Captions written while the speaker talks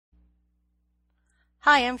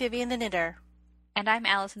Hi, I'm Vivian the Knitter. And I'm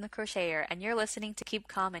Allison the Crocheter, and you're listening to Keep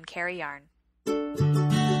Calm and Carry Yarn.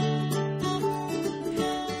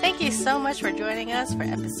 Thank you so much for joining us for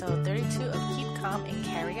episode 32 of Keep Calm and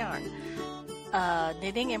Carry Yarn, a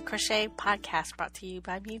knitting and crochet podcast brought to you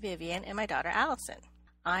by me, Vivian, and my daughter, Allison.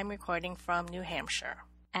 I'm recording from New Hampshire.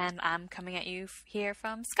 And I'm coming at you here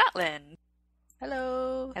from Scotland.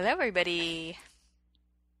 Hello. Hello, everybody.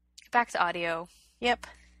 Back to audio. Yep.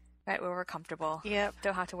 Right where we're comfortable. Yep.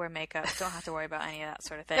 Don't have to wear makeup. Don't have to worry about any of that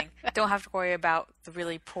sort of thing. Don't have to worry about the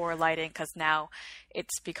really poor lighting because now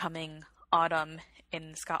it's becoming autumn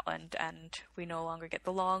in Scotland and we no longer get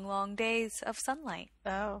the long, long days of sunlight.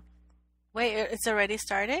 Oh. Wait, it's already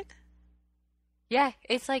started? Yeah,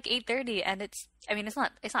 it's like 8:30 and it's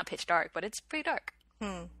not pitch dark, but it's pretty dark.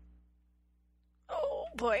 Oh,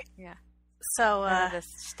 boy. Yeah. So, this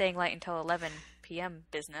staying light until 11 p.m.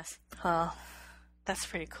 business. Oh. That's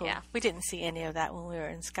pretty cool. Yeah. We didn't see any of that when we were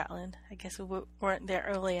in Scotland. I guess we weren't there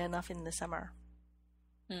early enough in the summer.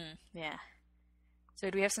 Yeah.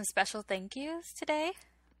 So do we have some special thank yous today?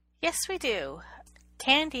 Yes, we do.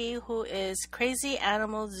 Candy, who is Crazy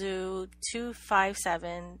Animal Zoo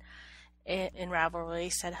 257 in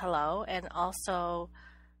Ravelry, said hello. And also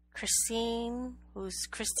Christine, who's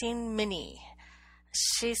Christine Minnie.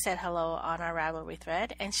 She said hello on our Ravelry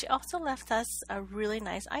thread, and she also left us a really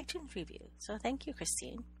nice iTunes review. So thank you,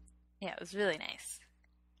 Christine. Yeah, it was really nice.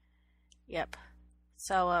 Yep.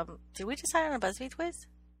 So, did we decide on a BuzzFeed quiz?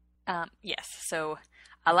 Yes. So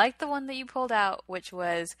I like the one that you pulled out, which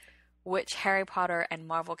was which Harry Potter and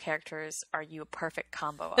Marvel characters are you a perfect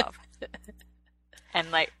combo of?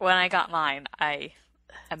 And like when I got mine, I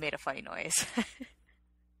made a funny noise.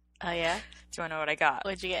 Oh yeah? Do you want to know what I got?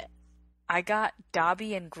 What'd you get? I got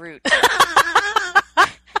Dobby and Groot.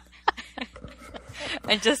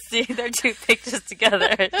 And just seeing their two pictures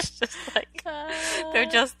together, it's just like, they're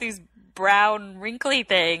just these brown, wrinkly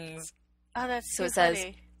things. Oh, that's so so it says,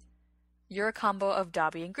 funny. You're a combo of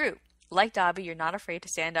Dobby and Groot. Like Dobby, you're not afraid to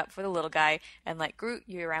stand up for the little guy, and like Groot,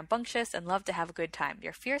 you're rambunctious and love to have a good time.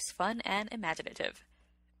 You're fierce, fun, and imaginative.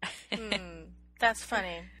 That's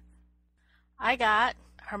funny. I got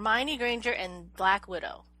Hermione Granger and Black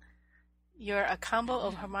Widow. You're a combo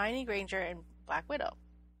of Hermione Granger and Black Widow.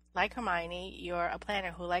 Like Hermione, you're a planner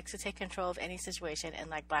who likes to take control of any situation, and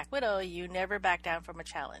like Black Widow, you never back down from a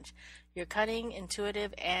challenge. You're cunning,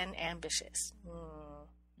 intuitive, and ambitious.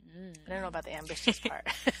 I don't know about the ambitious part.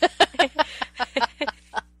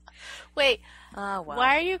 Wait, well.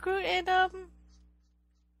 Why are you Groot and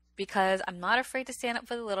Because I'm not afraid to stand up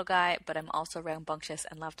for the little guy, but I'm also rambunctious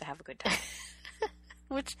and love to have a good time.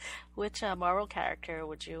 Which Marvel character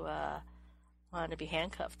would you want to be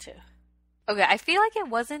handcuffed to? Okay, I feel like it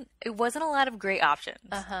wasn't a lot of great options.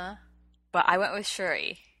 But I went with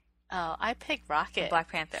Shuri. Oh, I picked Rocket.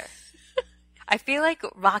 Black Panther. I feel like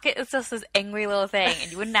Rocket is just this angry little thing,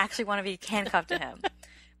 and you wouldn't actually want to be handcuffed to him.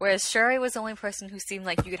 Whereas Shuri was the only person who seemed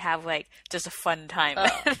like you could have like just a fun time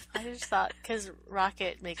with. I just thought because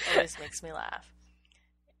Rocket always makes me laugh.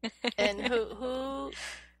 And who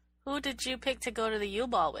did you pick to go to the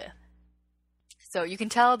U-Ball with? So you can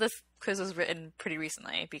tell this quiz was written pretty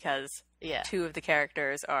recently because two of the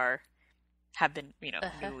characters have been,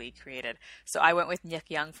 newly created. So I went with Nick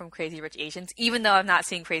Young from Crazy Rich Asians, even though I'm not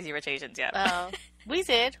seeing Crazy Rich Asians yet. Oh, we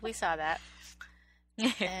did. We saw that.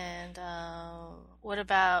 And what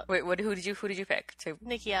about? Wait, who did you pick to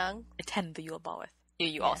Nick Young attend the Yule Ball with?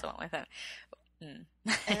 You also went with him.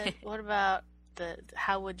 And what about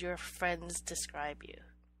how would your friends describe you?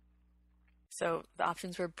 So the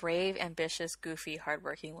options were brave, ambitious, goofy,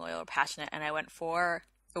 hardworking, loyal, or passionate, and I went for.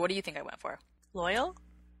 So what do you think I went for? Loyal?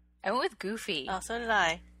 I went with goofy. Oh, so did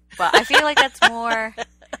I. But I feel like that's more.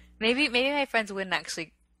 Maybe my friends wouldn't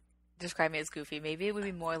actually describe me as goofy. Maybe it would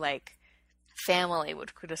be more like family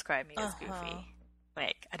could describe me as goofy.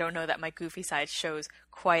 Like I don't know that my goofy side shows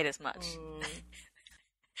quite as much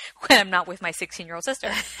when I'm not with my 16-year-old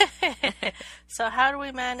sister. So how do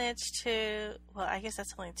we manage to? Well, I guess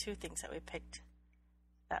that's only two things that we picked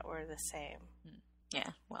that were the same.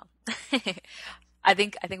 Yeah. Well. I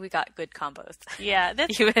think we got good combos. Yeah,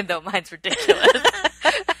 even though mine's ridiculous.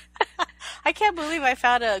 I can't believe I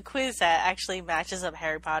found a quiz that actually matches up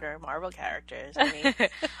Harry Potter and Marvel characters.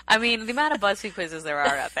 I mean, the amount of BuzzFeed quizzes there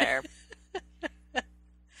are out there.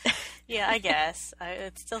 Yeah, I guess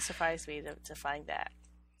it still surprised me to find that.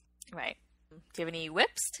 Right. Do you have any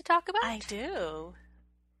whips to talk about? I do.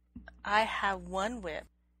 I have one whip,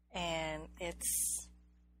 and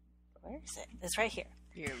where is it? It's right here.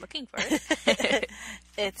 You're looking for it.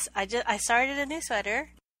 I started a new sweater,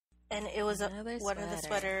 and it was one of the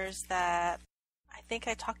sweaters that I think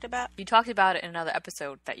I talked about. You talked about it in another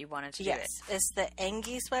episode that you wanted to do it. Yes, it's the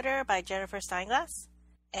Engie sweater by Jennifer Steinglass.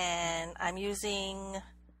 And I'm using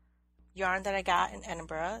yarn that I got in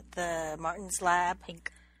Edinburgh, the Martin's Lab.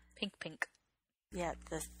 Pink. Yeah,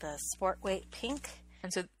 the sport weight pink.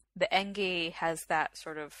 And so the Engie has that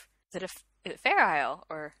sort of, is it Fair Isle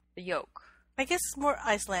or the yoke? I guess it's more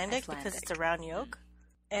Icelandic. Because it's a round yoke.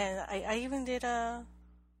 And I even did a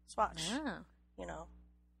swatch,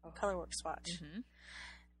 colorwork swatch. Mm-hmm.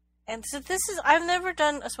 And so I've never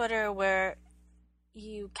done a sweater where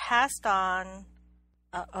you cast on,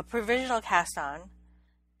 a provisional cast on,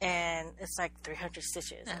 and it's like 300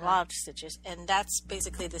 stitches, a lot of stitches. And that's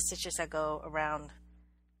basically the stitches that go around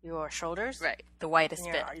your shoulders. Right, the widest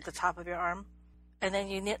bit. The top of your arm. And then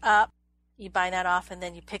you knit up, you bind that off, and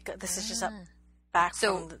then you pick the stitches up back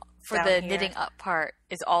from for the here. Knitting up part,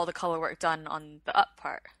 is all the color work done on the up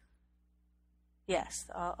part? Yes,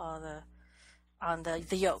 on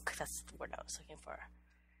the yoke. That's the word I was looking for.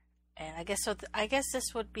 And I guess so. I guess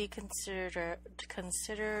this would be considered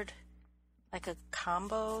like a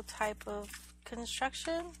combo type of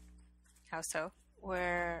construction. How so?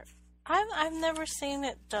 Where I've never seen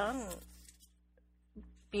it done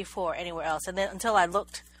before anywhere else, and then until I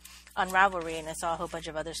looked on Ravelry and I saw a whole bunch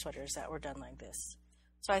of other sweaters that were done like this.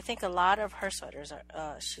 So I think a lot of her sweaters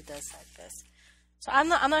are she does like this. So I'm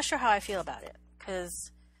not sure how I feel about it,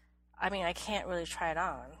 because I mean I can't really try it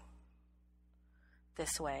on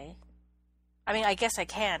this way. I mean I guess I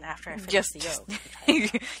can after I finish the yoke.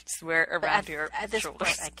 Just wear it around your at this shoulders.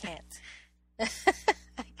 point I can't.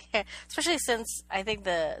 I can't, especially since I think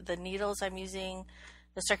the needles I'm using,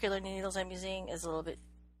 the circular needles I'm using, is a little bit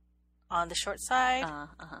on the short side.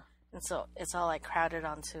 And so it's all like crowded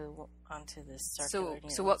onto this circular needle.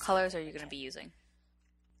 So what colors are you going to be using?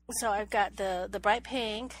 So I've got the bright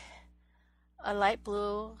pink, a light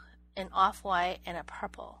blue, an off-white, and a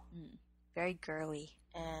purple. Very girly.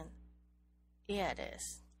 And yeah, it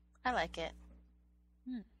is. I like it.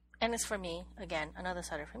 And it's for me. Again, another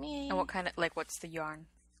sweater for me. And what kind of, what's the yarn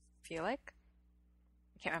feel like?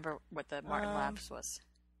 I can't remember what the Martin Labs was.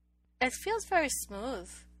 It feels very smooth.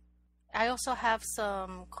 I also have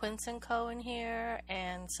some Quince & Co. in here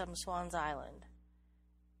and some Swan's Island.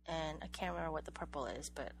 And I can't remember what the purple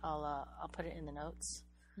is, but I'll put it in the notes.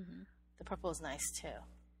 Mm-hmm. The purple is nice too.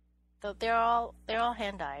 Though they're all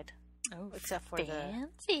hand dyed. Oh, except for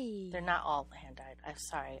fancy. They're not all hand dyed. I'm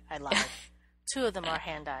sorry, I lied. 2 of them are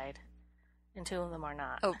hand dyed, and 2 of them are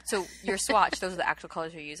not. Oh, so your swatch, those are the actual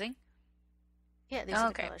colors you're using? Yeah, these are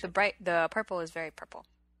the colors. The purple is very purple.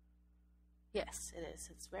 Yes, it is.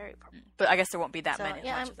 It's very purple. But I guess there won't be that many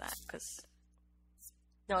of that, because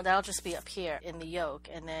no, that'll just be up here in the yoke,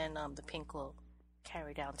 and then the pink will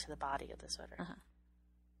carry down to the body of the sweater.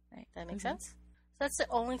 Right? That makes sense. So that's the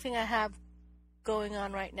only thing I have going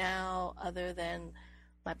on right now, other than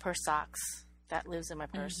my purse socks that lives in my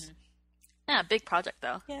purse. Yeah, big project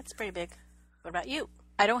though. Yeah, it's pretty big. What about you?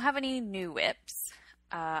 I don't have any new whips.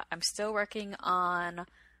 I'm still working on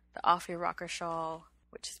the Off Your Rocker shawl,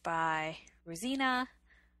 which is by Rosina.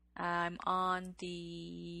 I'm on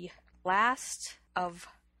the last of...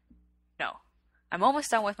 No. I'm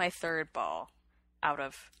almost done with my 3rd ball out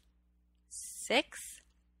of 6.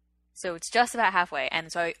 So it's just about halfway.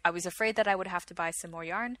 And so I was afraid that I would have to buy some more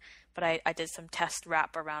yarn, but I did some test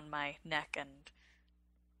wrap around my neck, and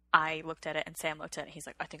I looked at it and Sam looked at it. He's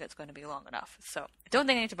like, I think it's going to be long enough. So I don't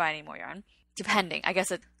think I need to buy any more yarn. Depending. I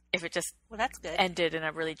guess if it just that's good. ended in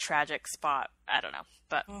a really tragic spot, I don't know.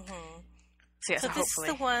 But so this hopefully.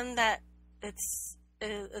 Is the one that it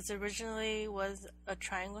originally was a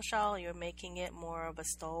triangle shawl. You're making it more of a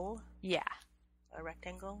stole? Yeah. A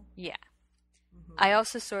rectangle? Yeah. I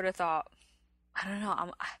also sort of thought, I don't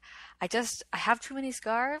know, I have too many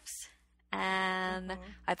scarves, and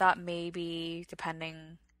I thought maybe,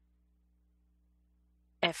 depending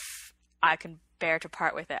if I can bear to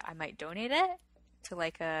part with it, I might donate it to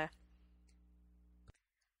I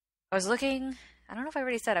was looking, I don't know if I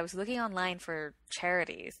already said, I was looking online for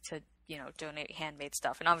charities to, donate handmade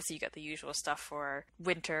stuff, and obviously you get the usual stuff for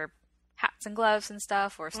winter hats and gloves and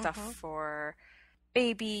stuff, or stuff for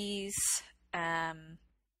babies, and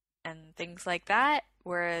things like that,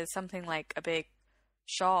 whereas something like a big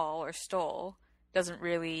shawl or stole doesn't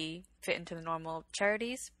really fit into the normal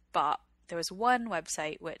charities. But there was one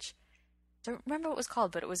website, which I don't remember what it was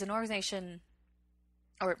called, but it was an organization,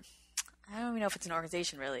 or I don't even know if it's an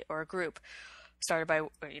organization really, or a group started by,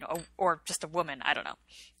 or just a woman, I don't know,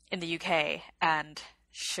 in the UK, and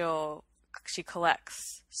she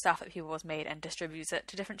collects stuff that people have made and distributes it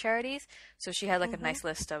to different charities. So she had a nice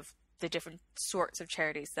list of the different sorts of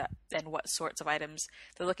charities and what sorts of items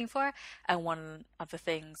they're looking for. And one of the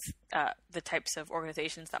things, the types of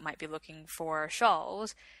organizations that might be looking for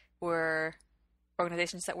shawls were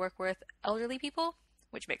organizations that work with elderly people,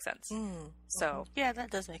 which makes sense. So yeah,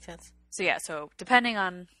 that does make sense. So yeah, so depending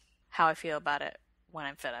on how I feel about it when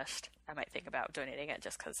I'm finished, I might think about donating it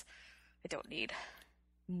just because I don't need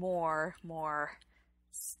more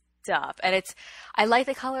stuff. And I like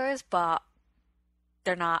the colors, but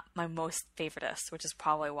they're not my most favoriteest, which is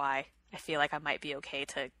probably why I feel like I might be okay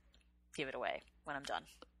to give it away when I'm done.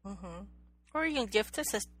 Or you can gift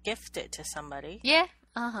it to somebody. Yeah.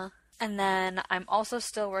 And then I'm also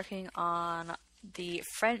still working on the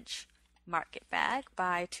French market bag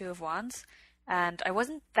by Two of Wands, and I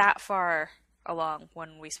wasn't that far along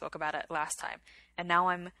when we spoke about it last time, and now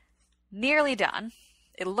I'm nearly done.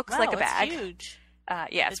 It looks like a bag. It's huge.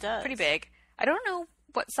 Yeah, it's pretty big. I don't know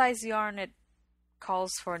what size yarn it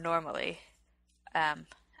calls for normally, and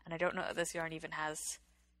I don't know if this yarn even has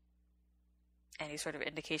any sort of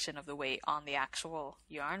indication of the weight on the actual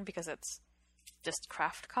yarn because it's just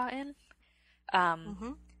craft cotton.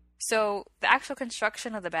 So the actual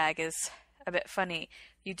construction of the bag is a bit funny.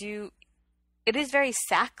 It is very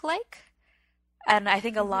sack-like, and I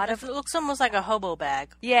think a lot of... It looks almost like a hobo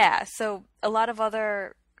bag. Yeah, so a lot of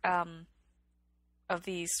other of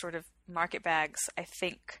these sort of market bags, I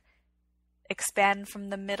think, expand from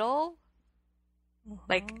the middle,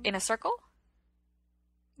 like in a circle.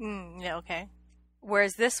 Yeah, okay.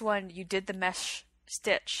 Whereas this one, you did the mesh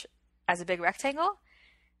stitch as a big rectangle,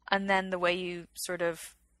 and then the way you sort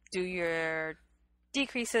of do your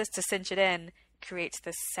decreases to cinch it in creates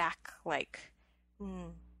this sack-like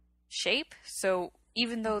shape. So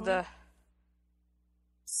even though the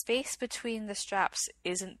space between the straps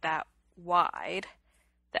isn't that wide,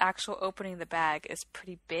 the actual opening of the bag is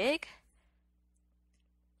pretty big.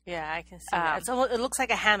 Yeah, I can see that. It looks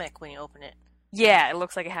like a hammock when you open it. Yeah, it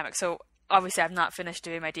looks like a hammock. So obviously I've not finished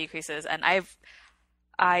doing my decreases, and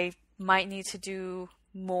I might need to do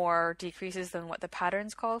more decreases than what the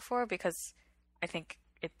patterns call for because I think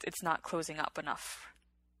it's not closing up enough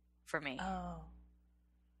for me. Oh.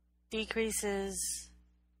 Decreases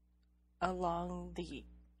along the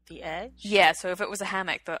edge? Yeah, so if it was a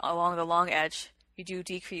hammock, along the long edge, you do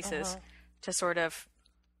decreases to sort of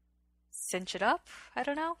cinch it up. I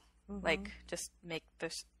don't know. Like, just make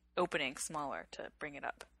this opening smaller to bring it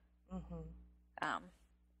up.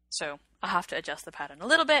 So I'll have to adjust the pattern a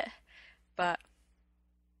little bit, but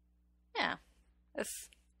yeah,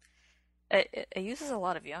 it uses a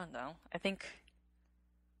lot of yarn though. I think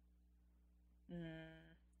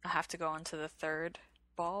I have to go on to the third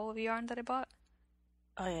ball of yarn that I bought.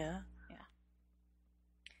 Oh yeah? Yeah.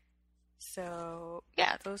 So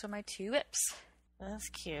yeah, those are my 2 whips. That's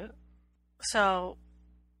cute. So,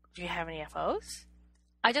 do you have any FOs?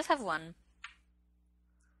 I just have one.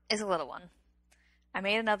 It's a little one. I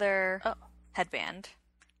made another headband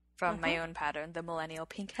from my own pattern, the Millennial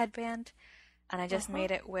Pink headband, and I just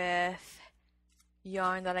made it with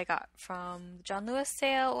yarn that I got from the John Lewis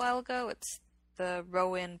sale a while ago. It's the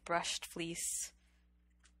Rowan brushed fleece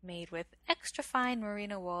made with extra fine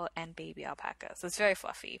merino wool and baby alpaca. So it's very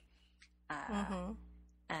fluffy.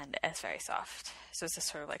 And it's very soft. So it's just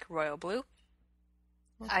sort of like royal blue.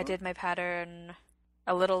 I did my pattern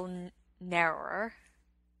a little narrower.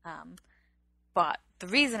 But the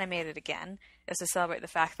reason I made it again is to celebrate the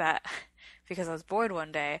fact that because I was bored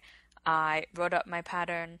one day, I wrote up my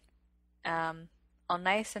pattern all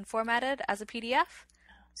nice and formatted as a PDF.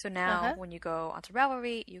 So now when you go onto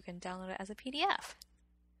Ravelry, you can download it as a PDF.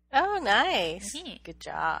 Oh, nice. Good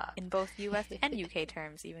job. In both US and UK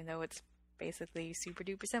terms, even though it's basically super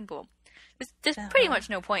duper simple. There's pretty much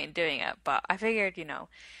no point in doing it, but I figured,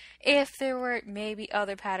 if there were maybe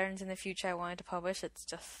other patterns in the future I wanted to publish, it's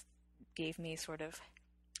just gave me sort of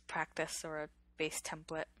practice or a base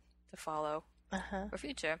template to follow for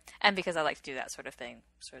future. And because I like to do that sort of thing,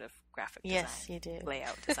 sort of graphic design. Yes, you do.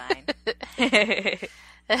 Layout design.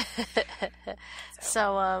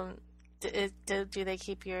 So, do they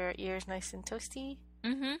keep your ears nice and toasty?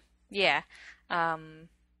 Yeah.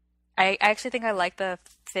 I actually think I like the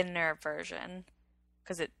thinner version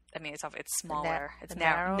because it's smaller. It's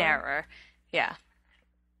narrower. Yeah.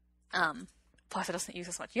 Plus, it doesn't use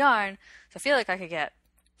as much yarn, so I feel like I could get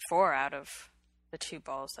 4 out of the 2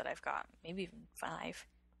 balls that I've got, maybe even 5.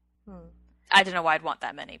 I don't know why I'd want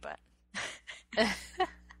that many, but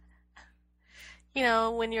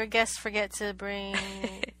when your guests forget to bring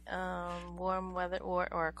warm weather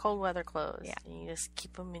or cold weather clothes, you just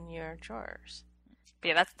keep them in your drawers. But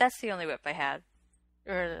yeah, that's the only whip I had.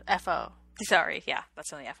 Or FO. Sorry, yeah, that's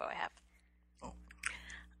the only FO I have.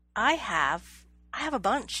 I have a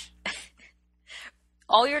bunch.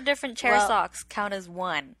 All your different chair Well, socks count as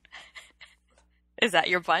one. Is that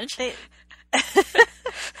your bunch? they,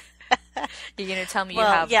 You're gonna tell me you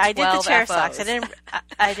well, have yeah, I did the 12 chair FOs. socks.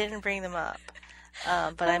 I didn't bring them up,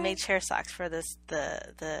 but I made chair socks for the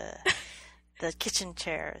kitchen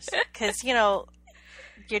chairs because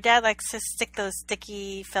your dad likes to stick those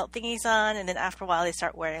sticky felt thingies on, and then after a while they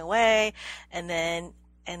start wearing away, and then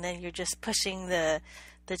you're just pushing the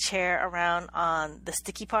chair around on the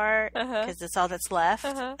sticky part because it's all that's left,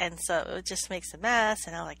 and so it just makes a mess.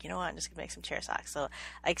 And I'm like, you know what? I'm just gonna make some chair socks. So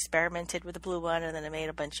I experimented with the blue one, and then I made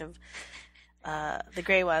a bunch of the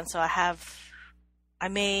gray one. So I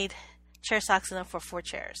made chair socks enough for 3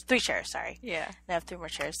 chairs. Sorry. Yeah. And I have 3 more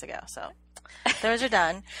chairs to go. So those are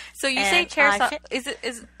done. So you say chair socks?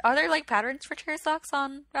 Are there like patterns for chair socks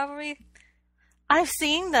on Ravelry? I've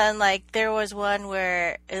seen them. Like there was one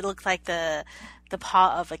where it looked like the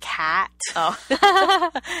paw of a cat.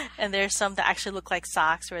 Oh. And there's some that actually look like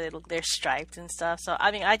socks where they're striped and stuff. So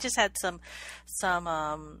I mean, I just had some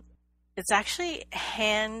it's actually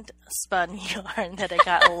hand spun yarn that I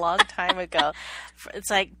got a long time ago. It's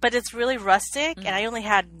like, but it's really rustic, and I only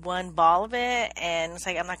had one ball of it, and it's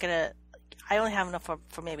like I only have enough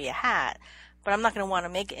for maybe a hat, but I'm not gonna want to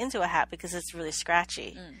make it into a hat because it's really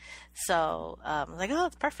scratchy. So I'm like, oh,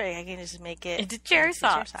 it's perfect. I can just make it into chair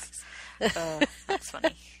socks. That's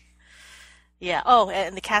funny. Yeah. Oh,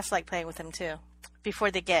 and the cats like playing with them too.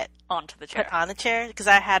 Before they get Onto the chair. put on the chair, because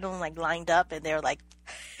I had them like lined up, and they were like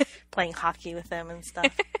playing hockey with them and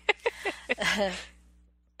stuff.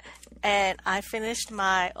 And I finished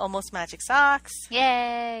my Almost Magic socks.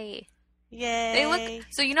 Yay! Yay! They look.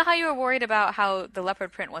 So you know how you were worried about how the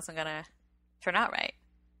leopard print wasn't gonna turn out right.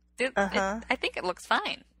 I think it looks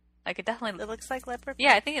fine. Like it definitely. It looks like leopard print?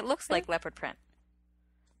 Yeah, I think it looks like leopard print.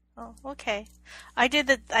 Oh, okay. I did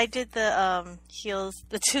the heels.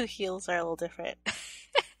 The 2 heels are a little different.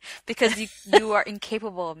 Because you are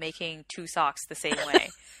incapable of making 2 socks the same way.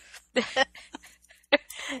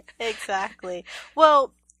 Exactly.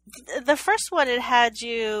 Well, the first one, it had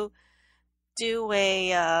you do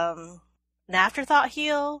an afterthought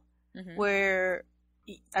heel where,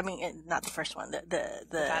 I mean, not the first one, the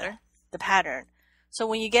pattern? The pattern. So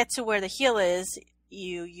when you get to where the heel is,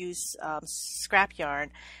 you use scrap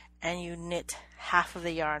yarn, and you knit half of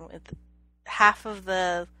the yarn with half of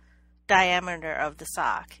the diameter of the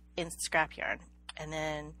sock in scrap yarn, and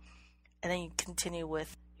then you continue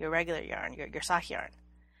with your regular yarn, your sock yarn.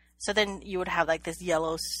 So then you would have like this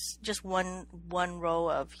yellow, just one row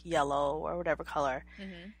of yellow or whatever color.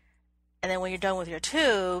 And then when you're done with your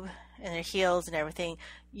tube and your heels and everything,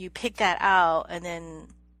 you pick that out, and then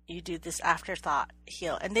you do this afterthought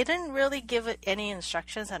heel. And they didn't really give it any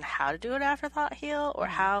instructions on how to do an afterthought heel or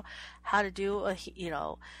how to do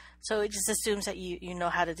so it just assumes that you know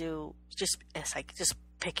how to do, it's like, just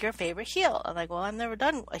pick your favorite heel. I'm like, well, I've never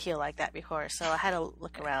done a heel like that before. So I had to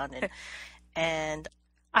look around, and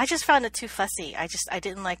I just found it too fussy. I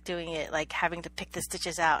didn't like doing it, like having to pick the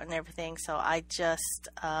stitches out and everything. So I just,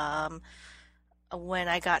 when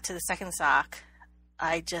I got to the second sock,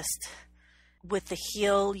 with the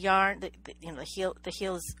heel yarn, the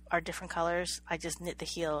heels are different colors. I just knit the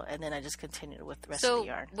heel, and then I just continued with the rest of the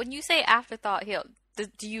yarn. So when you say afterthought heel,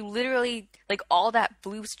 do you literally, like all that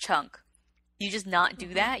blue chunk, you just not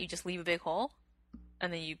do that? You just leave a big hole,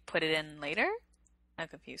 and then you put it in later? I'm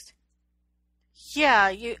confused.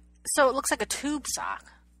 Yeah, so it looks like a tube sock.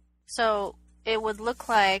 So it would look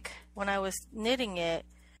like, when I was knitting it,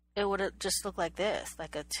 it would just look like this,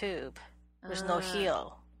 like a tube. There's no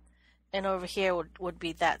heel. And over here would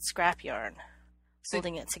be that scrap yarn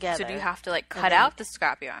holding it together. So do you have to like cut out the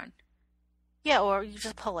scrap yarn? Yeah, or you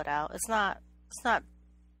just pull it out. It's not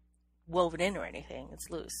woven in or anything. It's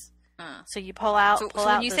loose. So you pull out. So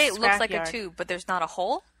when you say it looks like a tube, but there's not a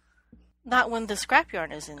hole? Not when the scrap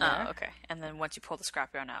yarn is in there. Oh, okay. And then once you pull the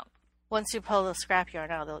scrap yarn out. Once you pull the scrap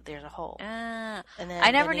yarn out, there's a hole. And then,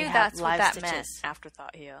 I never knew that's what that stitches. meant.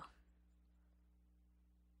 Afterthought heel.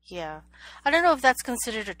 Yeah. I don't know if that's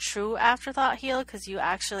considered a true afterthought heel, because you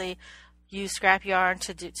actually use scrap yarn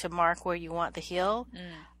to mark where you want the heel.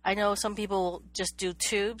 I know some people will just do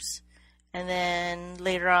tubes, and then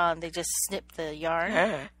later on they just snip the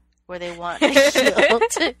yarn where they want the heel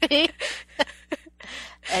to be.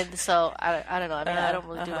 And so I don't know. I mean, I don't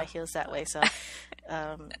really do my heels that way. So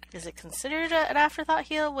is it considered an afterthought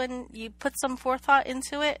heel when you put some forethought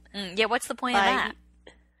into it? Yeah. What's the point of that?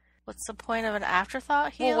 What's the point of an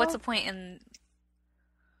afterthought heel? Well, what's the point in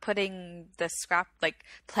putting the scrap, like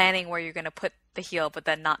planning where you're going to put the heel, but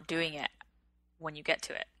then not doing it when you get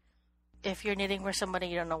to it? if you're knitting for somebody,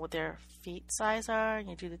 you don't know what their feet size are, and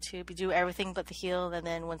you do the tube, you do everything but the heel, and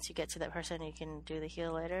then once you get to that person, you can do the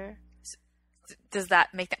heel later. Does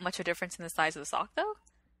that make that much of a difference in the size of the sock, though?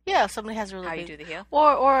 Yeah, if somebody has a really How big... you do the heel?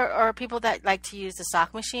 Or people that like to use the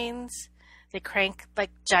sock machines, they crank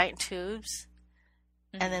like giant tubes,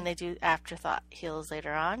 and then they do afterthought heels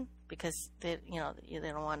later on because they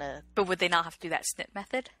don't want to... But would they not have to do that snip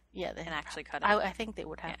method? Yeah, they and actually cut it. I think they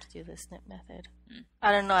would have to do the snip method.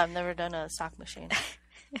 I don't know. I've never done a sock machine.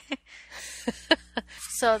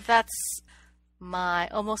 So that's my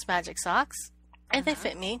Almost Magic socks, and they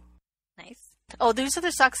fit me. Nice. Oh, these are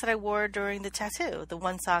the socks that I wore during the tattoo. The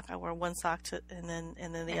one sock I wore one sock to, and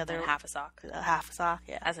then the other half a sock. Half a sock,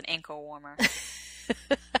 yeah, as an ankle warmer.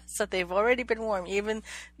 So they've already been warm, even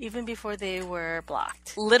before they were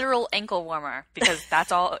blocked. Literal ankle warmer, because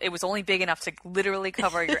that's all. It was only big enough to literally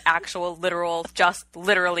cover your actual literal, just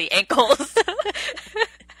literally ankles.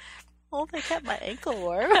 Well, they kept my ankle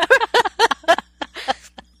warm.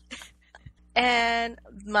 And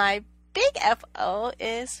my big FO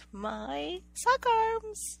is my sock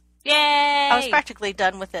arms. Yay! I was practically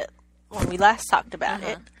done with it when we last talked about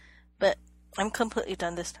it, but I'm completely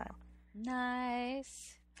done this time.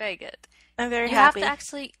 Nice. Very good. I'm very happy. You have to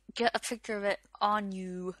actually get a picture of it on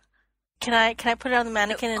you. Can I put it on the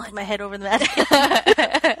mannequin and put my head over the mannequin?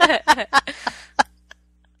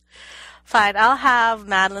 Fine, I'll have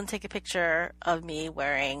Madeline take a picture of me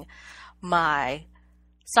wearing my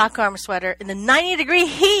sock arm sweater in the 90-degree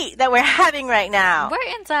heat that we're having right now.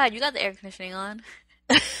 We're inside. You got the air conditioning on.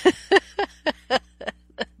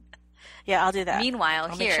 Yeah, I'll do that. Meanwhile,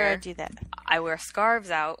 I'll here, make sure I do that. I wear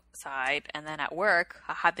scarves outside, and then at work,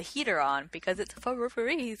 I had the heater on because it's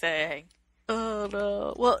freezing. Oh,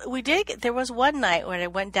 no. Well, there was one night when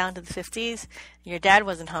it went down to the 50s. Your dad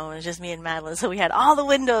wasn't home. It was just me and Madeline. So we had all the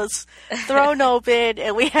windows thrown open,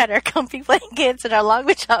 and we had our comfy blankets and our long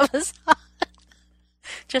pajamas on.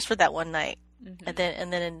 Just for that one night. Mm-hmm. And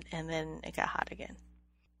then it got hot again.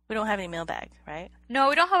 We don't have any mailbag, right? No,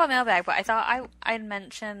 we don't have a mailbag, but I thought I'd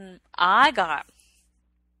mention I got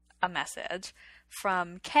a message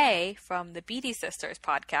from Kay from the Beatty Sisters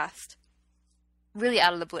podcast, really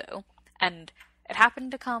out of the blue. And it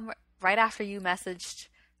happened to come right after you messaged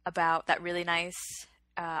about that really nice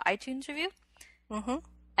iTunes review. Mm-hmm.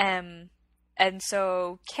 And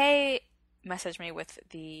so Kay messaged me with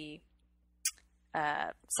the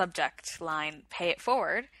subject line, "Pay it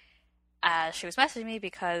forward." She was messaging me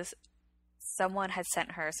because someone had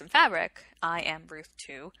sent her some fabric. I am Ruth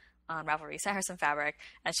too on Ravelry sent her some fabric,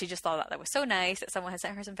 and she just thought that was so nice that someone had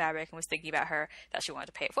sent her some fabric and was thinking about her, that she wanted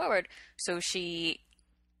to pay it forward. So she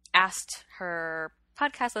asked her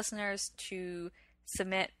podcast listeners to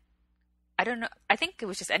submit, I don't know, I think it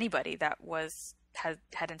was just anybody that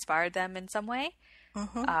had inspired them in some way,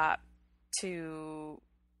 to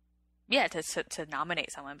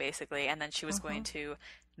nominate someone, basically. And then she was going to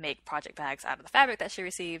make project bags out of the fabric that she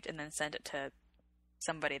received and then send it to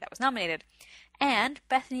somebody that was nominated. And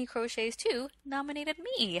Bethany Crochets too nominated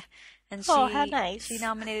me. And how nice. She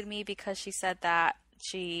nominated me because she said that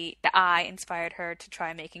I inspired her to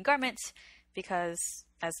try making garments, because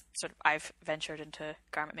as sort of I've ventured into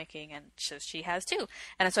garment making, and she has too.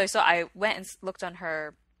 And so I went and looked on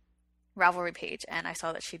her Ravelry page, and I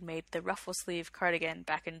saw that she'd made the ruffle sleeve cardigan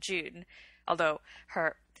back in June, although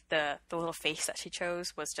the little face that she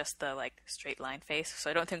chose was just the straight line face, so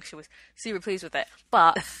I don't think she was super pleased with it.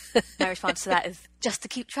 But my response to that is just to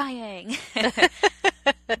keep trying.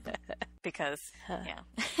 Because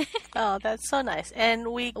oh, that's so nice.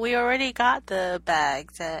 And we already got the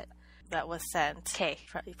bags that was sent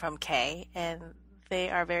from Kay, and they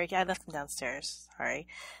are very cute. I left them downstairs, sorry,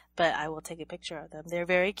 but I will take a picture of them. They're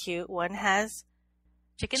very cute. One has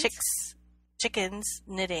chickens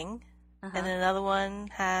knitting, and then another one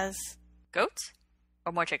has goats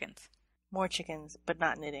or more chickens. More chickens, but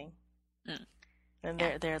not knitting. And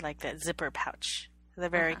they're like that zipper pouch. They're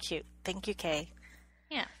very cute. Thank you, Kay.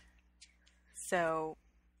 Yeah. So,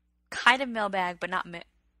 kind of mailbag, but not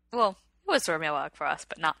well, it was sort of mailbag for us,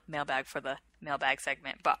 but not mailbag for the mailbag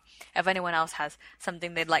segment. But if anyone else has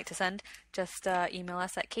something they'd like to send, just email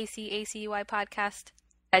us at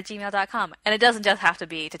kcacuypodcast@gmail.com. And it doesn't just have to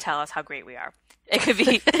be to tell us how great we are. It could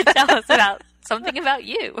be to tell us about something about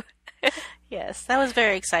you. Yes, that was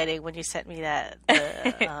very exciting when you sent me that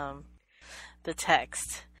the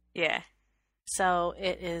text. Yeah. So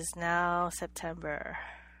it is now September.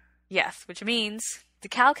 Yes, which means the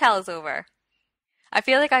Cal is over. I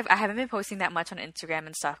feel like I haven't been posting that much on Instagram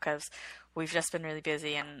and stuff because we've just been really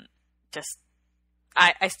busy, and just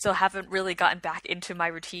I still haven't really gotten back into my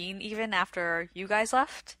routine even after you guys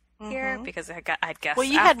left. here because I had guests. Well,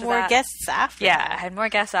 you after had more that. guests after. Yeah, that. I had more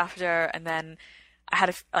guests after, and then I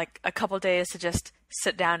had a couple days to just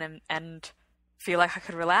sit down and feel like I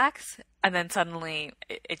could relax, and then suddenly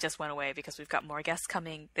it just went away because we've got more guests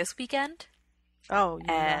coming this weekend. Oh,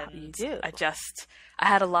 and you do. I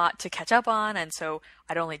had a lot to catch up on, and so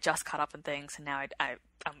I'd only just caught up on things, and now I'm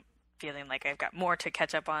feeling like I've got more to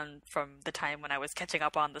catch up on from the time when I was catching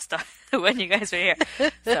up on the stuff when you guys were here.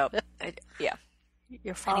 So, yeah.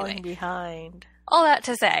 You're falling behind. All that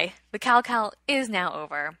to say, the Cal is now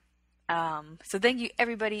over. So thank you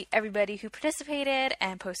everybody who participated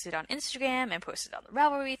and posted on Instagram and posted on the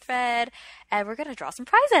Ravelry thread, and we're gonna draw some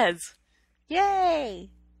prizes. Yay!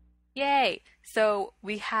 Yay! So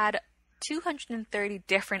we had 230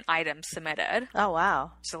 different items submitted. Oh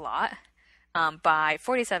wow, which is a lot. By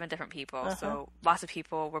 47 different people. So lots of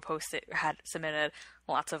people had submitted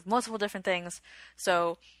lots of multiple different things.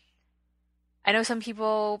 So I know some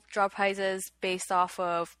people draw prizes based off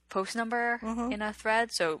of post number in a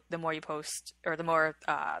thread. So the more you post, or the more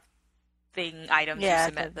items you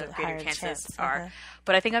submit, the greater chances are.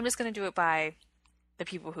 But I think I'm just going to do it by the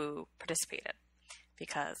people who participated.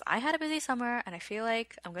 Because I had a busy summer, and I feel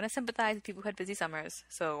like I'm going to sympathize with people who had busy summers.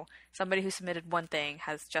 So somebody who submitted one thing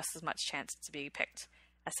has just as much chance to be picked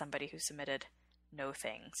as somebody who submitted no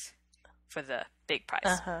things for the big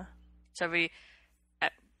prize. So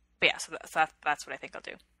that's what I think I'll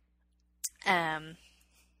do.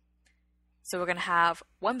 So we're going to have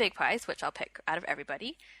one big prize, which I'll pick out of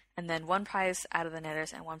everybody, and then one prize out of the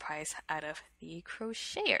knitters and one prize out of the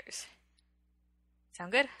crocheters.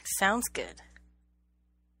 Sound good? Sounds good.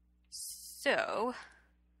 So,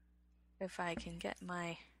 if I can get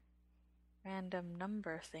my random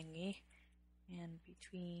number thingy, and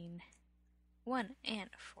between 1 and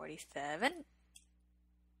 47.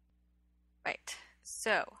 Right,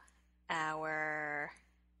 so,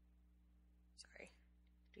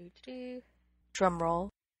 drum roll.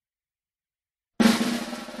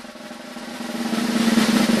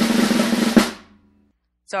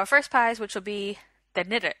 So our first prize, which will be the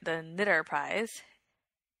knitter prize,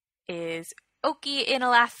 is Oki in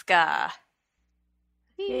Alaska.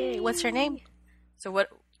 Yay. What's her name? So what?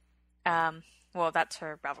 Well, that's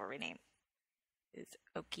her Ravelry name. Is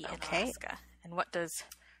Oki in Alaska. And what does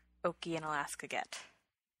Oki in Alaska get?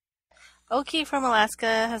 Oki from Alaska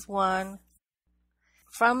has won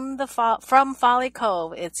from Folly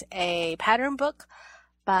Cove. It's a pattern book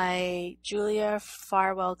by Julia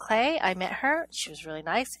Farwell Clay. I met her. She was really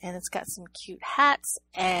nice, and it's got some cute hats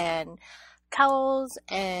and cowls,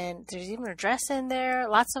 and there's even a dress in there.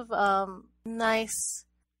 Lots of nice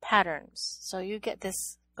patterns. So you get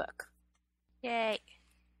this book. Yay.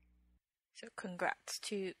 So congrats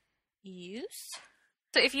to you.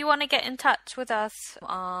 So if you want to get in touch with us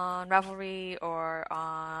on Ravelry or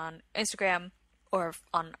on Instagram or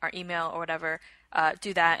on our email or whatever,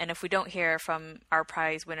 do that. And if we don't hear from our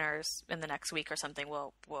prize winners in the next week or something,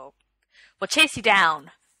 we'll chase you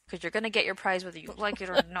down, because you're going to get your prize whether you like it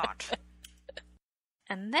or not.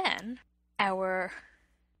 And then our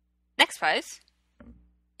next prize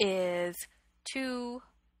is 2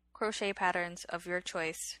 crochet patterns of your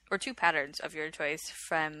choice, or 2 patterns of your choice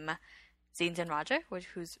from Zines and Roger,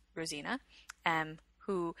 who's Rosina, and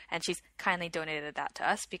she's kindly donated that to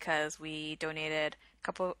us because we donated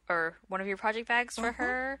one of your project bags for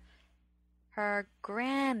her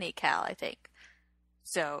granny Cal, I think.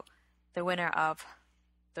 So the winner of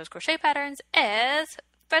those crochet patterns is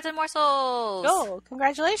Threads and Morsels. Oh,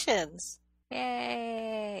 congratulations!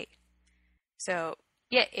 Yay! So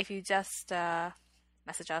yeah, if you just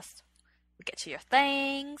message us, we'll get you your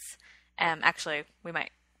things. Actually, we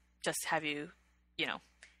might just have you,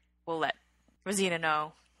 we'll let Rosina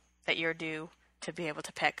know that you're due to be able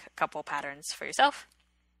to pick a couple patterns for yourself.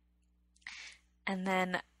 And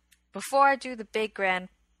then before I do the big grand,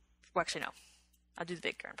 well, actually no, I'll do the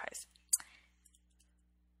big grand prize.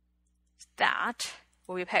 That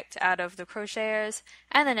will be picked out of the crocheters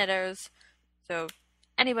and the knitters. So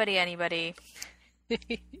anybody.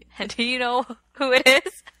 And do you know who it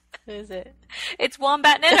is? Who is it? It's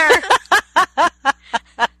Wombat Knitter.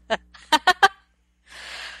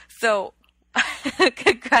 So,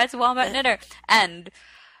 congrats, Wombat Knitter. And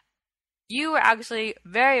you were actually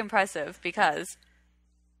very impressive because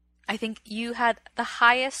I think you had the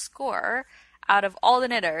highest score out of all the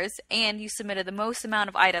knitters, and you submitted the most amount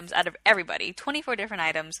of items out of everybody. 24 different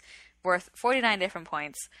items worth 49 different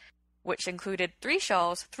points, which included 3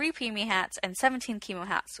 shawls, 3 preemie hats, and 17 chemo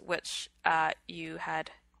hats, which you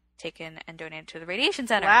had taken and donated to the Radiation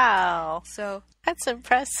Center. Wow. So that's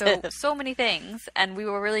impressive. So many things, and we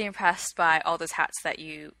were really impressed by all those hats that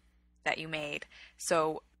you made.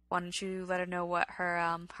 So why don't you let her know what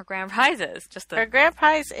her grand prize is? Her grand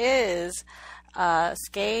prize is a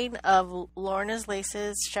skein of Lorna's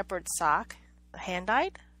Laces shepherd sock,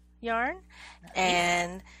 hand-dyed yarn,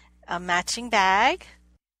 and a matching bag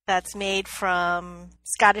that's made from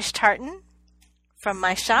Scottish tartan from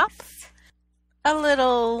my shop, a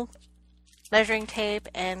little measuring tape,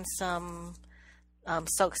 and some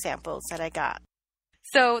silk samples that I got.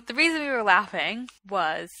 So the reason we were laughing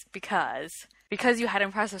was because you had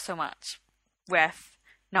impressed us so much with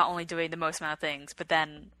not only doing the most amount of things, but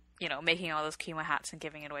then, making all those Kima hats and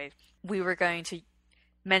giving it away. We were going to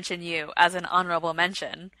mention you as an honorable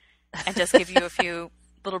mention and just give you a few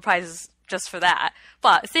little prizes just for that.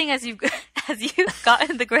 But seeing as you've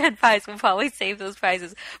gotten the grand prize, we'll probably save those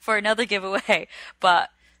prizes for another giveaway. But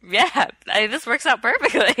yeah, this works out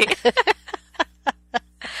perfectly.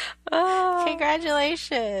 Oh,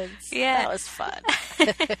 congratulations. Yeah. That was fun.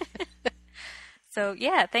 So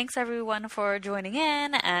yeah, thanks everyone for joining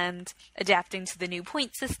in and adapting to the new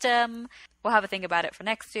point system. We'll have a think about it for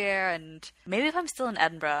next year, and maybe if I'm still in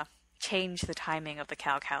Edinburgh, change the timing of the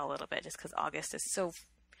Cow a little bit, just because August is so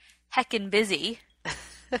heckin' busy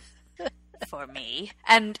for me.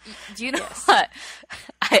 And do you know what?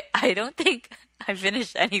 I don't think I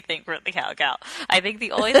finished anything for the Cow. I think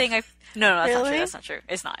the only thing No, that's Really? not true.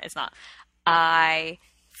 It's not. I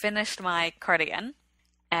finished my cardigan,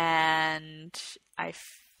 and I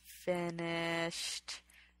finished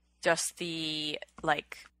just the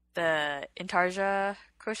intarsia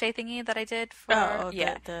crochet thingy that I did for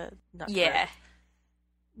the yeah.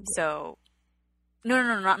 So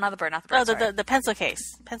no, not the bird, not the bird. Oh, sorry. the pencil case.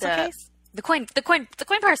 The coin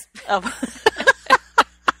purse. Oh.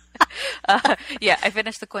 Yeah, I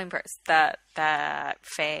finished the coin purse. That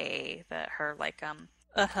Faye, her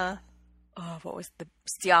what was the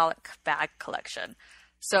Steolic bag collection.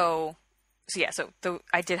 So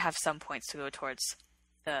I did have some points to go towards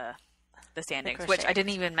the standings, which I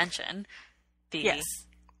didn't even mention. The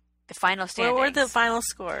final standings. What were the final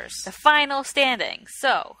scores? The final standings.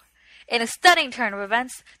 So, in a stunning turn of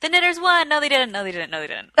events, the knitters won. No, they didn't.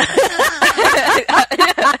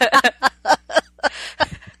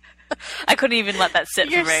 I couldn't even let that sit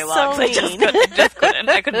for very long. So I just couldn't.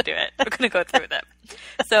 I couldn't do it. I couldn't go through with it.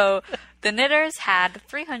 So, the knitters had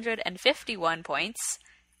 351 points,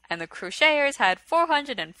 and the crocheters had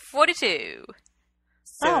 442.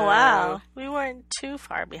 So, oh, wow. We weren't too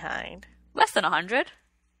far behind. Less than 100.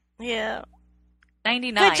 Yeah.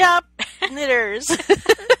 99. Good job, knitters.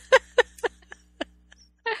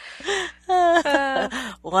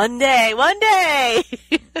 One day.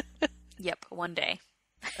 Yep, one day.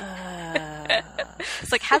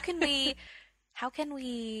 It's like, how can we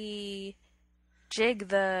jig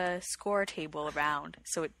the score table around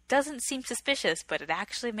so it doesn't seem suspicious, but it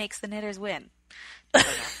actually makes the knitters win? I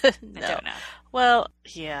don't know. I don't know. Well,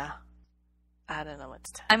 yeah. I don't know what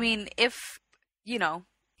to tell you. I mean, if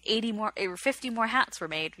 80 more or 50 more hats were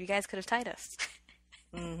made, you guys could have tied us.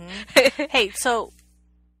 Mm-hmm. Hey, so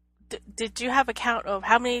did you have a count of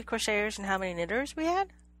how many crocheters and how many knitters we had?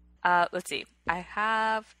 Let's see. I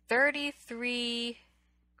have 33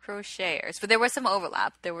 crocheters, but there was some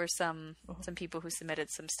overlap. There were some people who submitted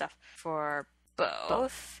some stuff for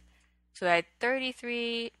both. So I had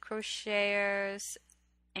 33 crocheters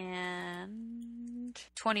and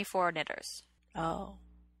 24 knitters. Oh,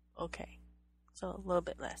 okay. So a little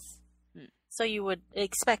bit less. So you would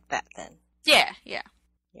expect that then? Yeah.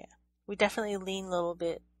 We definitely lean a little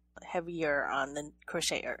bit heavier on the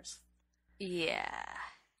crocheters. Yeah.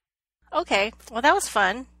 Okay. Well, that was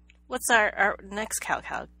fun. What's our next cow?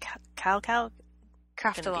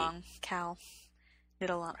 Craft along. Cal. Knit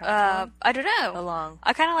along. Along? I don't know. Along.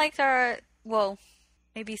 I kind of liked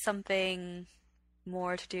maybe something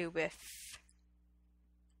more to do with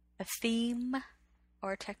a theme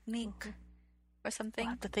or a technique or something.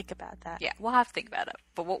 We'll have to think about that. Yeah, we'll have to think about it.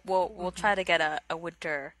 But we'll try to get a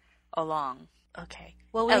winter along. Okay.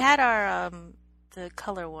 Well, we had our the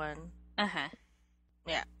color one. Uh-huh.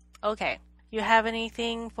 Yeah. Okay. You have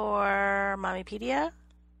anything for Mommypedia?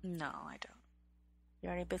 No, I don't. You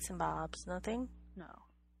have any bits and bobs? Nothing? No.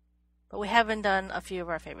 But we haven't done a few of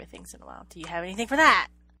our favorite things in a while. Do you have anything for that?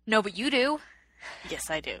 No, but you do. Yes,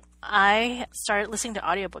 I do. I started listening to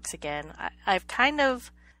audiobooks again. I've kind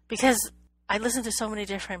of, because I listen to so many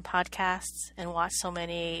different podcasts and watch so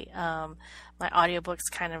many, my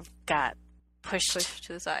audiobooks kind of got pushed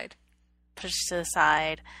to the side.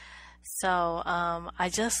 So I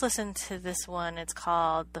just listened to this one. It's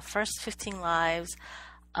called The First 15 Lives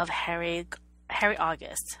of Harry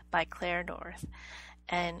August by Claire North.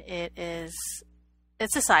 And it's a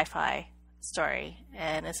sci-fi story,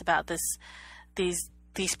 and it's about these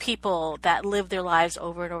these people that live their lives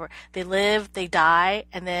over and over. They live, they die,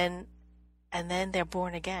 and then they're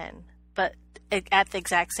born again, but at the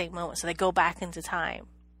exact same moment. So they go back into time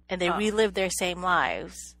and they relive their same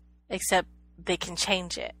lives, except they can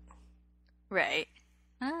change it. Right.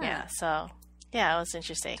 Yeah. So yeah, it was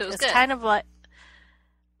interesting. So it was it's good. kind of like,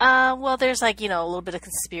 well, there's like, a little bit of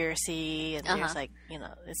conspiracy, and there's like,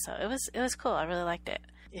 so it was cool. I really liked it.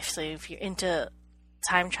 If you're into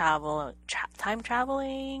time traveling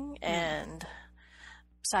and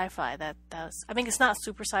sci-fi, that was, I mean, it's not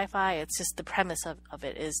super sci-fi, it's just the premise of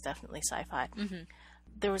it is definitely sci-fi. Mm-hmm.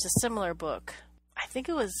 There was a similar book, I think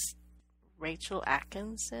it was Rachel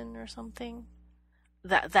Atkinson or something,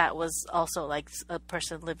 that was also like a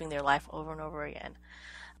person living their life over and over again.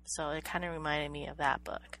 So it kind of reminded me of that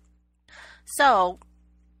book. So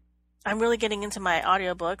I'm really getting into my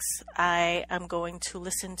audiobooks. I am going to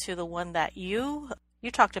listen to the one that you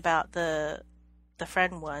talked about, the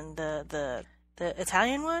friend one, the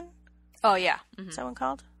Italian one. Oh yeah. Mm-hmm. Is that one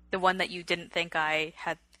called? The one that you didn't think I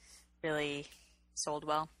had really sold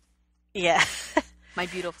well. Yeah. My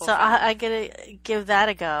beautiful. So friend. I gotta give that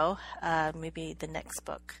a go. Maybe the next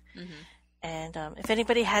book. Mm-hmm. And if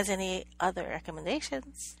anybody has any other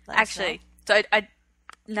recommendations, actually, so I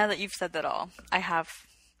now that you've said that all, I have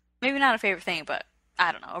maybe not a favorite thing, but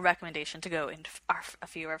I don't know, a recommendation to go into a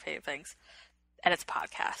few of our favorite things, and it's a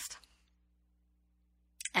podcast,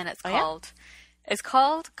 and it's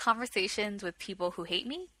called Conversations with People Who Hate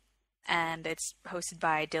Me, and it's hosted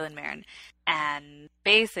by Dylan Marin, and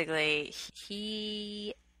basically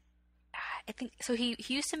he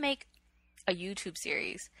used to make a YouTube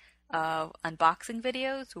series of unboxing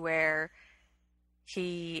videos where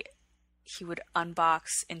he would unbox,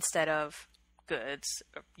 instead of goods,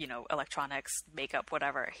 electronics, makeup,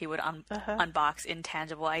 whatever, he would unbox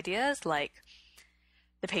intangible ideas like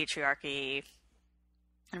the patriarchy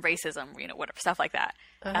and racism, whatever, stuff like that.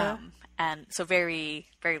 And so very,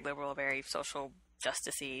 very liberal, very social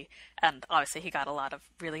justice-y, and obviously he got a lot of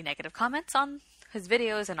really negative comments on his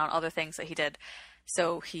videos and on other things that he did.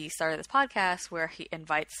 So he started this podcast where he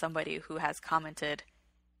invites somebody who has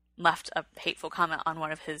left a hateful comment on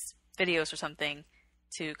one of his videos or something,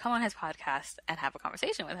 to come on his podcast and have a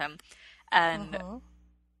conversation with him. And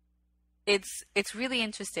it's really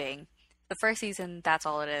interesting. The first season, that's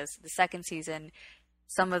all it is. The second season,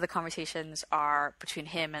 some of the conversations are between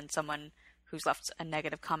him and someone who's left a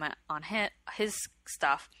negative comment on his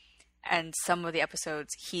stuff. And some of the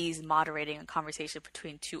episodes, he's moderating a conversation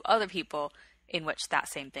between two other people in which that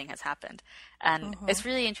same thing has happened. And it's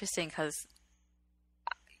really interesting because,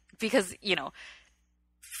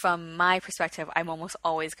 from my perspective, I'm almost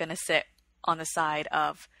always going to sit on the side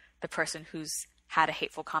of the person who's had a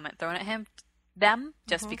hateful comment thrown at them,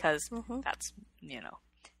 just because that's,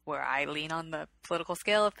 where I lean on the political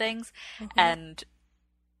scale of things. And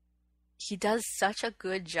he does such a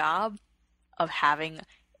good job of having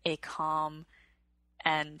a calm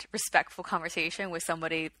and respectful conversation with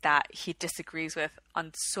somebody that he disagrees with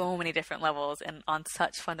on so many different levels and on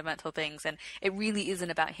such fundamental things. And it really isn't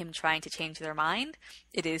about him trying to change their mind.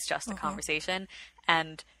 It is just a conversation.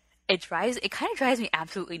 And it kind of drives me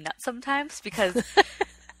absolutely nuts sometimes because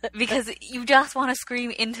you just want to scream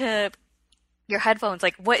into your headphones,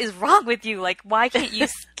 like, what is wrong with you? Like, why can't you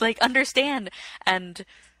understand? And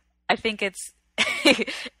I think it's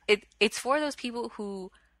for those people who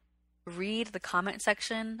read the comment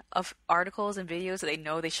section of articles and videos that they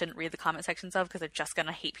know they shouldn't read the comment sections of because they're just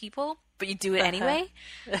gonna hate people, but you do it anyway,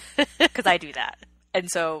 because I do that. And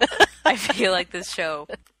so I feel like this show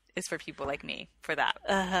is for people like me for that.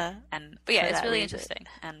 But yeah, it's really interesting,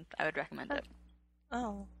 and I would recommend it.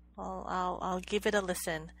 Oh, well, I'll give it a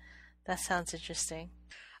listen. That sounds interesting.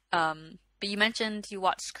 But you mentioned you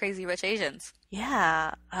watched Crazy Rich Asians.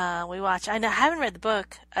 Yeah, we watched. I haven't read the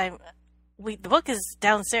book. The book is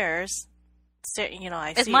downstairs.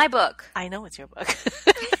 It's my book. I know it's your book.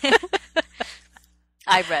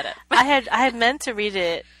 I've read it. I had meant to read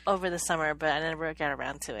it over the summer, but I never got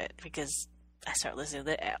around to it because I start listening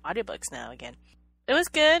to the audiobooks now again. It was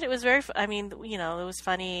good. It was very. It was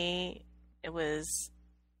funny. It was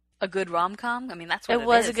a good rom-com. I mean, that's what it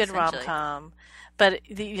was is, a good rom-com. But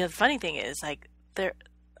the funny thing is, like,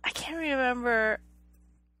 I can't remember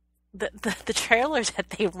the trailers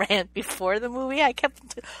that they ran before the movie. I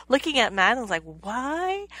kept looking at Matt and I was like,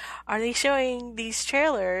 why are they showing these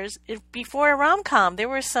trailers before a rom-com? There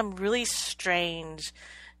were some really strange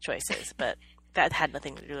choices, but that had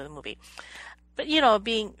nothing to do with the movie. But,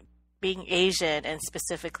 being Asian and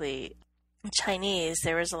specifically Chinese,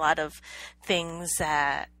 there was a lot of things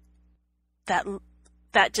that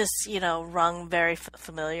just, rung very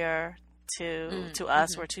familiar to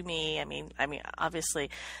us or to me. I mean, obviously,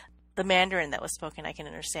 the Mandarin that was spoken, I can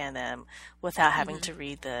understand them without having to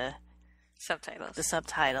read the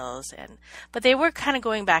subtitles, but they were kind of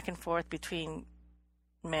going back and forth between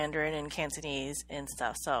Mandarin and Cantonese and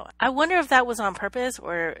stuff. So I wonder if that was on purpose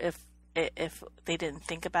or if they didn't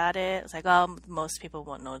think about it. It's like, oh, most people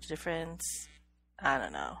won't know the difference. I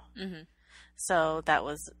don't know. So that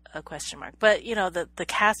was a question mark. But the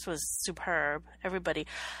cast was superb. Everybody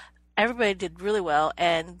did really well,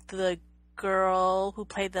 and the girl who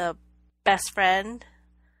played the best friend,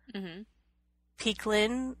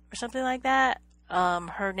 Peaklin or something like that.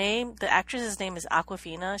 The actress's name is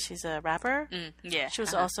Aquafina. She's a rapper. Yeah. She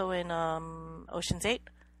was also in Ocean's 8.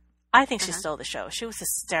 I think she stole the show. She was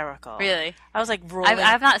hysterical. Really? I was like rolling.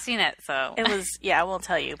 I've not seen it, so. It was, I won't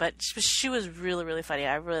tell you, but she was really, really funny.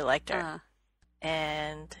 I really liked her.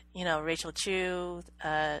 And, Rachel Chu,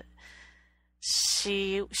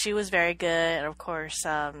 she was very good. And of course,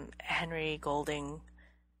 Henry Golding,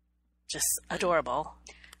 just adorable.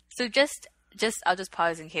 So I'll just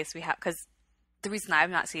pause in case we have, because the reason I've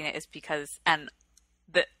not seen it is because,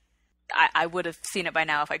 I would have seen it by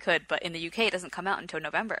now if I could, but in the UK it doesn't come out until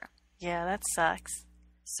November. Yeah, that sucks.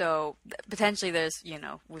 So potentially there's,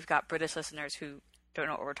 we've got British listeners who don't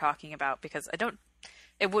know what we're talking about, because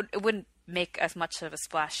it wouldn't make as much of a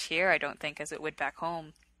splash here, I don't think, as it would back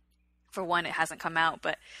home. For one, it hasn't come out,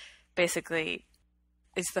 but basically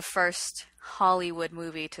it's the first Hollywood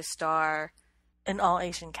movie to star an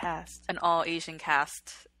all-Asian cast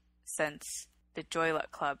since the Joy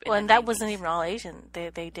Luck Club. Well, and that wasn't even all Asian.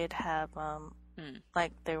 They did have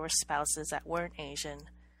like there were spouses that weren't Asian.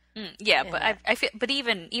 Yeah, but I feel, but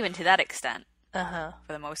even to that extent, for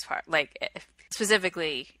the most part, like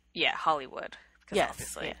specifically, Hollywood. Because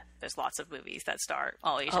obviously, there's lots of movies that star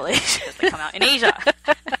all Asian because they come out in Asia.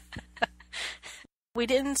 We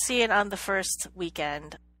didn't see it on the first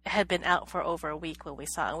weekend. It had been out for over a week when we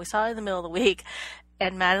saw it. And we saw it in the middle of the week.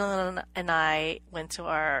 And Madeline and I went to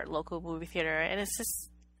our local movie theater. And it's just,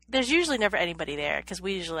 there's usually never anybody there because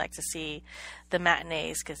we usually like to see the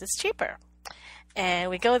matinees because it's cheaper. And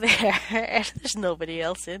we go there and there's nobody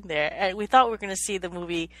else in there. And we thought we were going to see the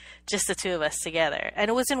movie, just the two of us together. And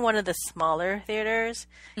it was in one of the smaller theaters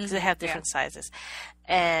because they have different sizes.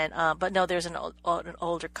 And, but no, there's an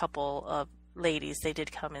older couple of ladies. They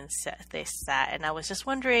did come and they sat. And I was just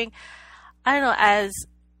wondering, I don't know,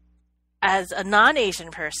 as a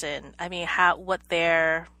non-Asian person, I mean, what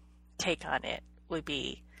their take on it would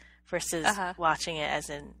be versus watching it as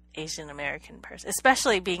an Asian American person,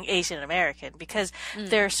 especially being Asian American, because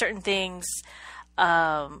there are certain things,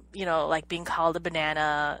 like being called a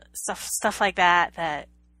banana, stuff like that,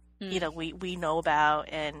 we know about,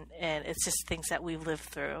 and it's just things that we've lived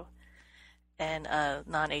through, and a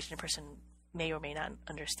non-Asian person may or may not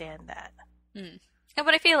understand that. Yeah,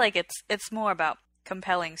 but I feel like it's more about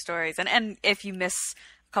compelling stories, and if you miss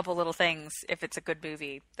a couple little things, if it's a good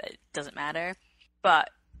movie, that doesn't matter. But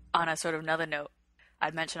on a sort of another note,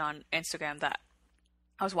 I'd mentioned on Instagram that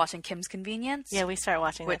I was watching Kim's Convenience. Yeah, we started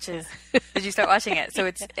watching that too. Did you start watching it?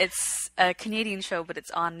 So it's a Canadian show, but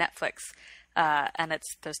it's on Netflix, and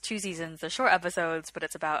there's 2 seasons. They're short episodes, but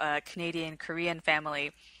it's about a Canadian Korean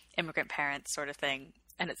family, immigrant parents sort of thing,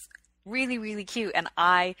 and it's really, really cute. And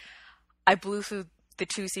I blew through the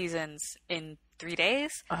 2 seasons in 3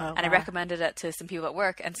 days, and I recommended it to some people at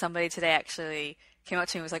work, and somebody today actually came up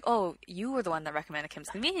to me and was like, "Oh, you were the one that recommended Kim's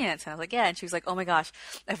Convenience." And I was like, "Yeah." And she was like, "Oh my gosh,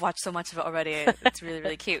 I've watched so much of it already. It's really,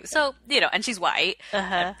 really cute." So, and she's white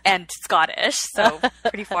and Scottish, so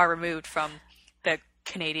pretty far removed from the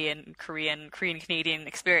Korean-Canadian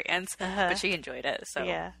experience, but she enjoyed it. So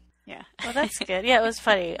yeah. Well, that's good. Yeah, it was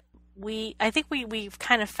funny. I think we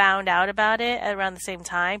kind of found out about it around the same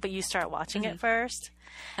time, but you start watching it first.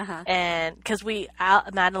 And because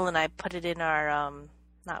Madeline and I put it in our,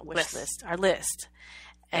 not wish list, our list.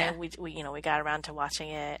 And we got around to watching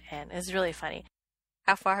it, and it's really funny.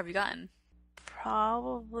 How far have you gotten?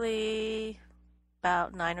 Probably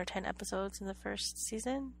about 9 or 10 episodes in the first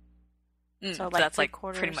season. So that's like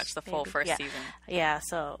pretty much the full first season. Yeah,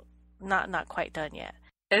 so not quite done yet.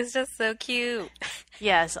 It's just so cute.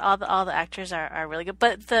 Yes, all the actors are really good.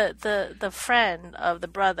 But the friend of the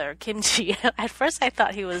brother, Kimchi, at first I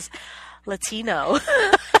thought he was Latino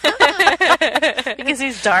because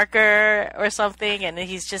he's darker or something, and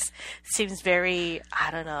he's just seems very,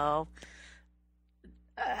 I don't know.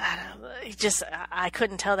 I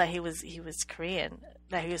couldn't tell that he was Korean,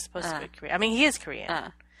 that he was supposed to be Korean. I mean, he is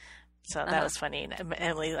Korean. So that was funny. And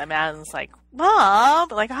Emily, Madeline's like, "Mom,"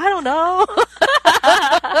 like, I don't know.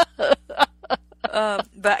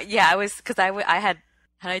 But yeah, I was, because I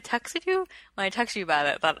texted you when I texted you about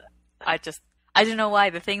it, that I don't know why.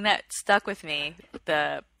 The thing that stuck with me,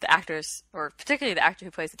 the actors, or particularly the actor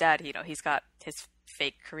who plays the dad, he's got his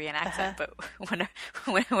fake Korean accent, but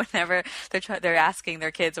whenever they're asking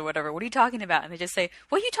their kids or whatever, what are you talking about? And they just say,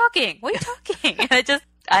 what are you talking? What are you talking? And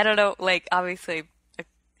I don't know, like, obviously,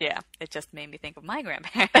 yeah, it just made me think of my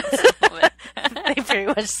grandparents. They pretty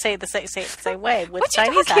much say the same way with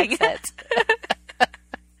Chinese accents.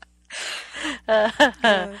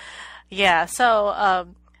 Yeah, so,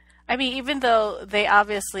 I mean, even though they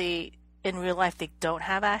obviously, in real life, they don't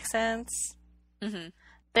have accents,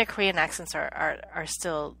 their Korean accents are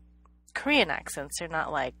still Korean accents. They're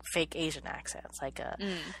not like fake Asian accents.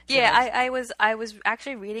 I was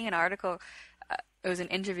actually reading an article. It was an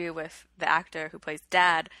interview with the actor who plays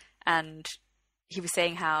Dad, and he was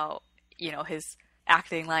saying how, his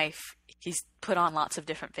acting life, he's put on lots of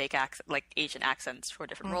different fake like Asian accents for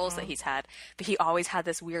different roles that he's had, but he always had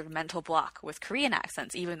this weird mental block with Korean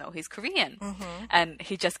accents, even though he's Korean, and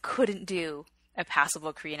he just couldn't do a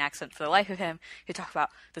passable Korean accent for the life of him. He talked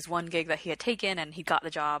about this one gig that he had taken, and he got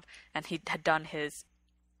the job, and he had done his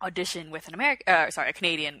audition with a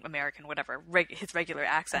Canadian American, whatever, his regular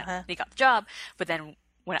accent. And he got the job, but then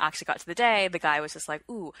when it actually got to the day, the guy was just like,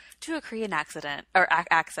 "Ooh, do a Korean accent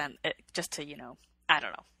just to, I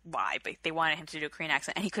don't know why, but they wanted him to do a Korean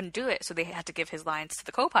accent, and he couldn't do it, so they had to give his lines to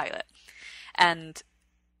the co-pilot." And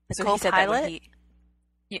so he said that when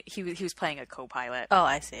he was playing a co-pilot. Oh,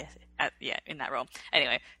 I see. In that role.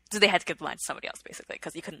 Anyway, so they had to give the lines to somebody else, basically,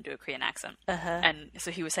 because he couldn't do a Korean accent. And so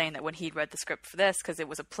he was saying that when he'd read the script for this, because it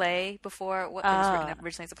was a play before, it was written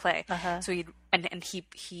originally as a play. So he I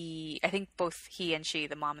think both he and she,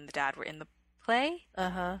 the mom and the dad, were in the play.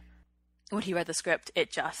 When he read the script, it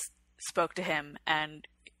just spoke to him, and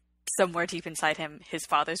somewhere deep inside him, his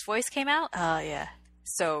father's voice came out. Oh, yeah.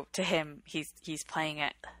 So to him, he's playing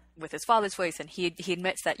it with his father's voice, and he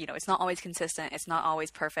admits that, it's not always consistent, it's not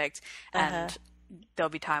always perfect, and there'll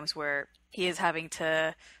be times where he is having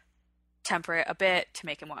to temper it a bit to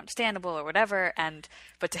make it more understandable or whatever,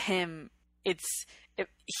 but to him,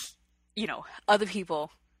 other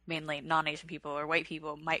people, mainly non-Asian people or white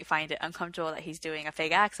people, might find it uncomfortable that he's doing a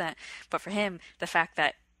fake accent, but for him, the fact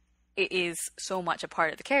that it is so much a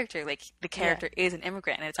part of the character, like the character is an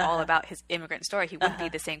immigrant, and it's all about his immigrant story. He wouldn't be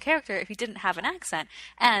the same character if he didn't have an accent,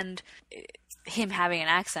 and him having an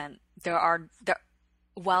accent,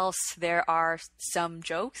 whilst there are some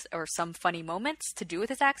jokes or some funny moments to do with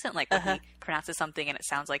his accent, like when he pronounces something and it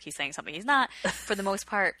sounds like he's saying something he's not, for the most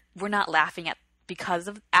part, we're not laughing at the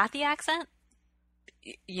accent,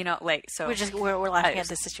 so we're laughing at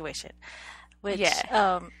the situation, which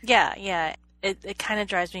It kind of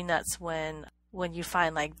drives me nuts when you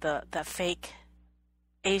find like the fake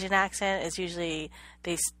Asian accent is usually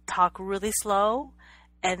they talk really slow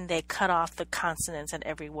and they cut off the consonants in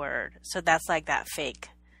every word. So that's like that fake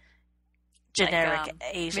generic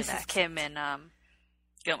Asian Mrs. accent. Kim in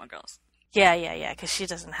Gilmore Girls. Yeah, because she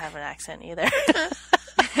doesn't have an accent either.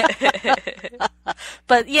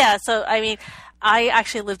 But yeah, so I mean, I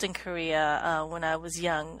actually lived in Korea when I was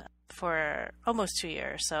young for almost 2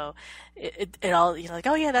 years, so it all, like,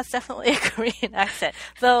 oh yeah, that's definitely a Korean accent.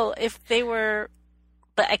 Though if they were,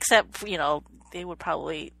 but except, they would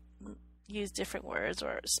probably use different words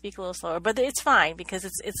or speak a little slower, but it's fine because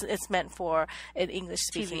it's meant for an English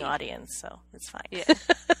speaking audience, so it's fine. Yeah.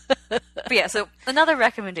 But yeah, so another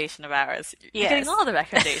recommendation of ours. You're getting all the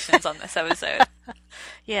recommendations on this episode.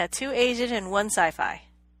 Yeah, 2 Asian and 1 sci-fi.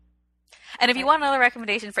 And if you want another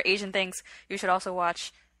recommendation for Asian things, you should also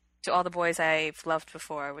watch To All the Boys I've Loved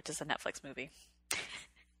Before, which is a Netflix movie.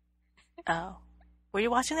 Oh. Were you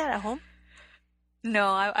watching that at home? No,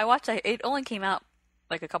 I watched it. It only came out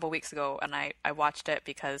like a couple weeks ago, and I watched it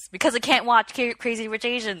because I can't watch Crazy Rich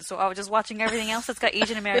Asians, so I was just watching everything else that's got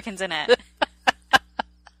Asian Americans in it.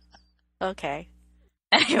 Okay.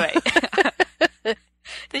 Anyway.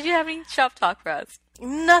 Did you have any shop talk for us?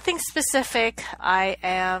 Nothing specific. I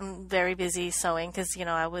am very busy sewing because,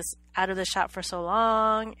 I was out of the shop for so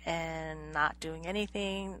long and not doing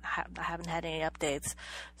anything. I haven't had any updates.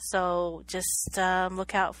 So just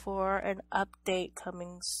look out for an update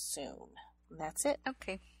coming soon. That's it.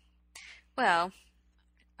 Okay. Well,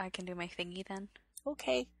 I can do my thingy then.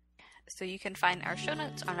 Okay. So you can find our show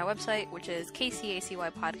notes on our website, which is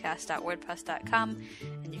kcacypodcast.wordpress.com,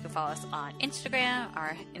 and you can follow us on Instagram.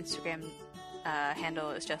 Our Instagram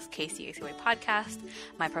handle is just kcacypodcast.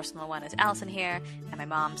 My personal one is Allison here, and my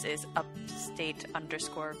mom's is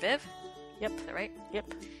upstate_Viv. Yep. Is that right?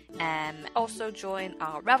 Yep. And also join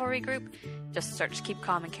our Ravelry group. Just search Keep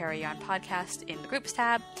Calm and Carry On Podcast in the Groups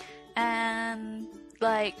tab. And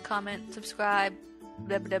like, comment, subscribe,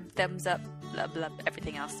 thumbs up, blah, blah,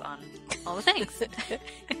 everything else on all the things.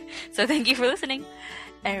 So thank you for listening.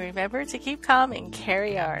 And remember to keep calm and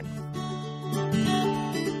carry on.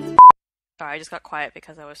 Sorry, I just got quiet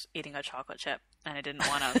because I was eating a chocolate chip and I didn't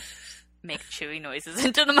want to make chewy noises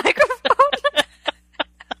into the microphone.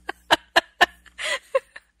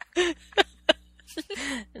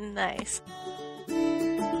 Nice.